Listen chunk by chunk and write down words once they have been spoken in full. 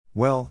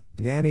Well,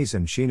 Danny's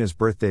and Sheena's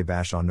birthday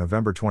bash on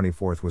November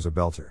 24th was a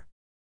belter.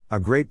 A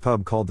great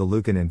pub called the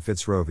Lucan in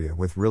Fitzrovia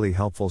with really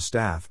helpful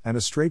staff and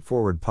a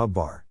straightforward pub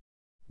bar.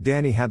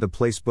 Danny had the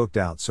place booked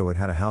out so it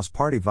had a house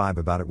party vibe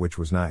about it, which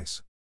was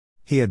nice.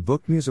 He had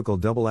booked musical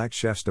double-act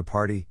chefs to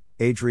party,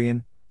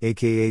 Adrian,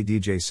 aka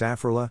DJ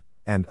Safrula,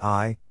 and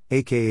I,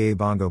 aka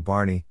Bongo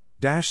Barney,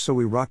 so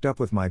we rocked up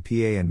with my PA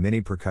and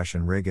mini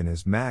percussion rig and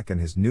his Mac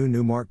and his new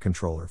Numark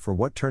controller for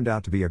what turned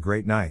out to be a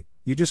great night.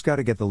 You just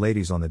gotta get the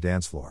ladies on the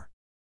dance floor.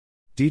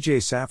 DJ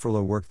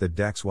Safrula worked the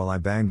decks while I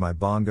banged my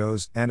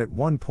bongos, and at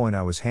one point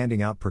I was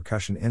handing out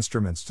percussion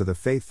instruments to the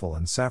faithful,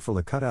 and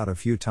Safrula cut out a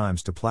few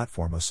times to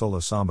platform a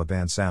solo samba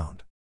band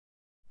sound.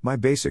 My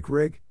basic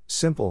rig,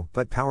 simple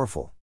but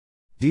powerful.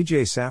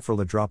 DJ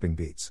Safrula dropping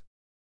beats.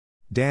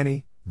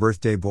 Danny,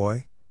 birthday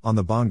boy, on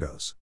the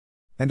bongos.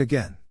 And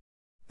again.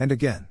 And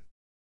again.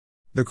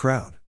 The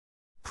crowd.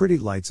 Pretty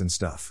lights and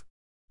stuff.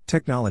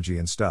 Technology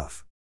and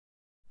stuff.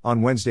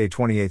 On Wednesday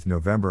 28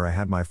 November I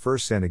had my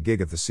first Santa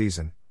gig of the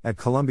season, at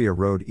Columbia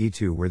Road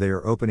E2, where they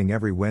are opening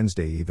every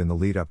Wednesday Eve in the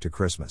lead up to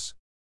Christmas.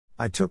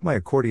 I took my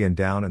accordion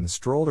down and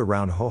strolled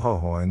around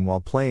ho-ho-hoing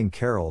while playing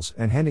carols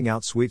and handing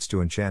out sweets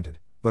to enchanted,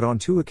 but on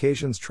 2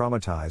 occasions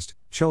traumatized,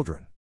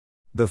 children.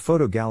 The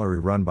photo gallery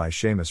run by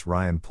Seamus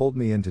Ryan pulled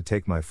me in to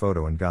take my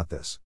photo and got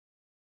this.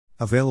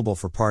 Available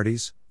for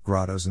parties,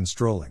 grottos and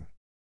strolling.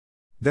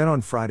 Then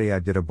on Friday I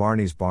did a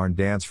Barney's Barn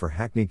dance for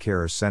Hackney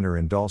Carers Centre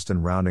in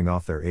Dalston, rounding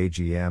off their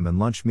AGM and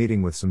lunch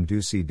meeting with some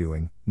do-see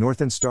doing,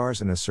 Northern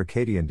Stars and a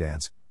circadian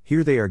dance.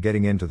 Here they are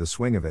getting into the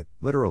swing of it,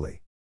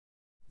 literally.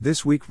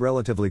 This week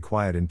relatively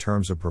quiet in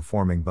terms of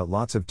performing, but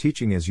lots of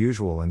teaching as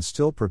usual and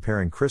still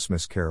preparing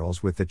Christmas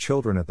carols with the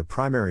children at the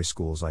primary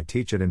schools I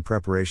teach at in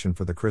preparation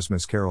for the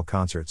Christmas carol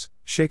concerts.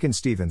 Shakin'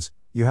 Stevens,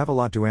 you have a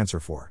lot to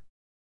answer for.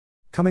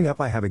 Coming up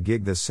I have a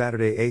gig this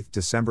Saturday 8th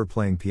December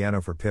playing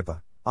piano for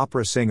Pippa,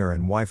 opera singer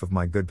and wife of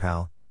my good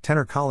pal,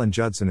 tenor Colin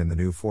Judson in the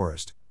New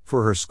Forest,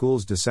 for her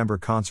school's December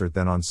concert.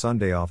 Then on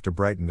Sunday off to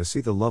Brighton to see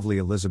the lovely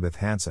Elizabeth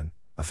Hanson,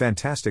 a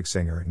fantastic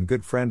singer and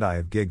good friend I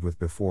have gigged with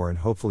before and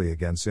hopefully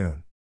again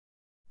soon.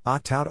 A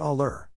tout à l'heure.